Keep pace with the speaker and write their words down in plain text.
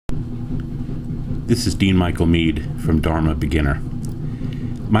This is Dean Michael Mead from Dharma Beginner.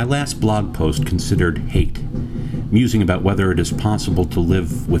 My last blog post considered hate, musing about whether it is possible to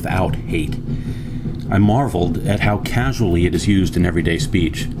live without hate. I marveled at how casually it is used in everyday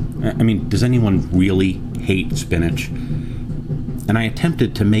speech. I mean, does anyone really hate spinach? And I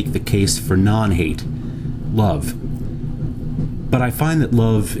attempted to make the case for non-hate, love. But I find that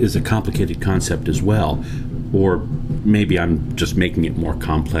love is a complicated concept as well, or maybe I'm just making it more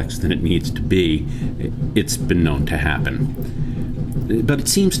complex than it needs to be. It's been known to happen. But it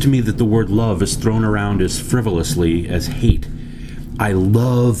seems to me that the word love is thrown around as frivolously as hate. I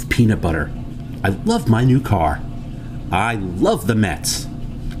love peanut butter. I love my new car. I love the Mets.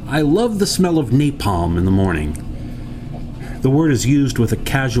 I love the smell of napalm in the morning. The word is used with a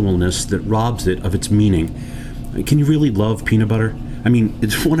casualness that robs it of its meaning. Can you really love peanut butter? I mean,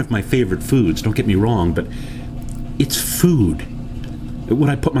 it's one of my favorite foods, don't get me wrong, but it's food. Would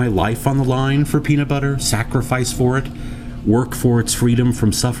I put my life on the line for peanut butter? Sacrifice for it? Work for its freedom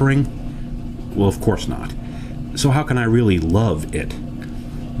from suffering? Well, of course not. So how can I really love it?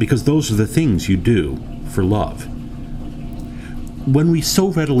 Because those are the things you do for love. When we so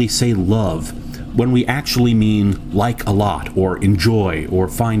readily say love, when we actually mean like a lot, or enjoy, or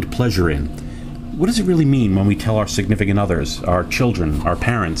find pleasure in, what does it really mean when we tell our significant others, our children, our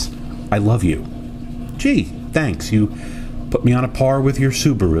parents, I love you? Gee, thanks, you put me on a par with your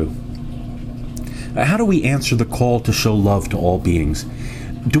Subaru. How do we answer the call to show love to all beings?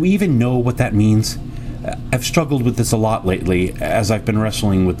 Do we even know what that means? I've struggled with this a lot lately, as I've been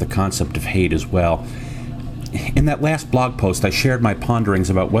wrestling with the concept of hate as well. In that last blog post, I shared my ponderings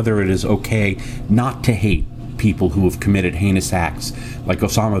about whether it is okay not to hate people who have committed heinous acts, like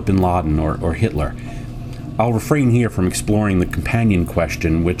Osama bin Laden or Hitler. I'll refrain here from exploring the companion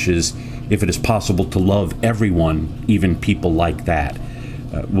question, which is if it is possible to love everyone, even people like that.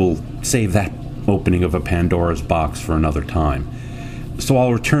 We'll save that opening of a Pandora's box for another time. So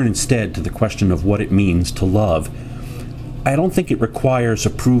I'll return instead to the question of what it means to love. I don't think it requires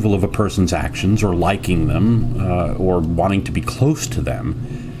approval of a person's actions or liking them or wanting to be close to them.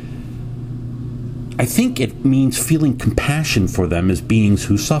 I think it means feeling compassion for them as beings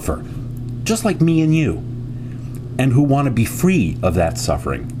who suffer, just like me and you, and who want to be free of that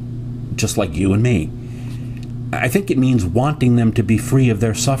suffering, just like you and me. I think it means wanting them to be free of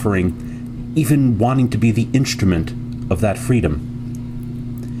their suffering, even wanting to be the instrument of that freedom.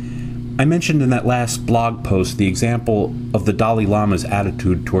 I mentioned in that last blog post the example of the Dalai Lama's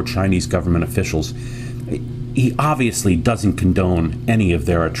attitude toward Chinese government officials. He obviously doesn't condone any of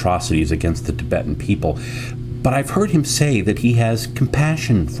their atrocities against the Tibetan people, but I've heard him say that he has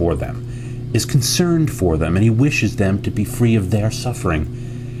compassion for them, is concerned for them, and he wishes them to be free of their suffering.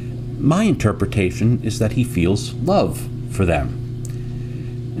 My interpretation is that he feels love for them.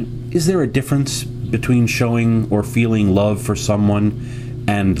 Is there a difference between showing or feeling love for someone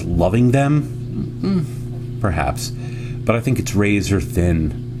and loving them? Perhaps, but I think it's razor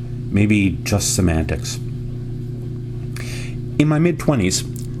thin, maybe just semantics. In my mid-20s,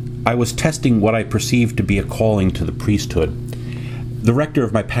 I was testing what I perceived to be a calling to the priesthood. The rector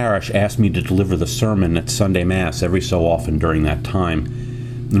of my parish asked me to deliver the sermon at Sunday Mass every so often during that time.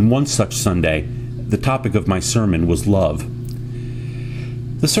 And one such Sunday, the topic of my sermon was love.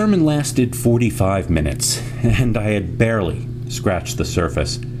 The sermon lasted 45 minutes, and I had barely scratched the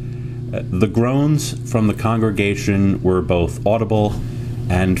surface. The groans from the congregation were both audible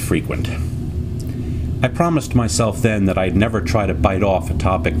and frequent. I promised myself then that I'd never try to bite off a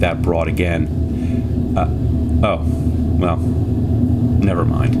topic that broad again. Well, never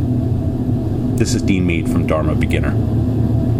mind. This is Dean Mead from Dharma Beginner.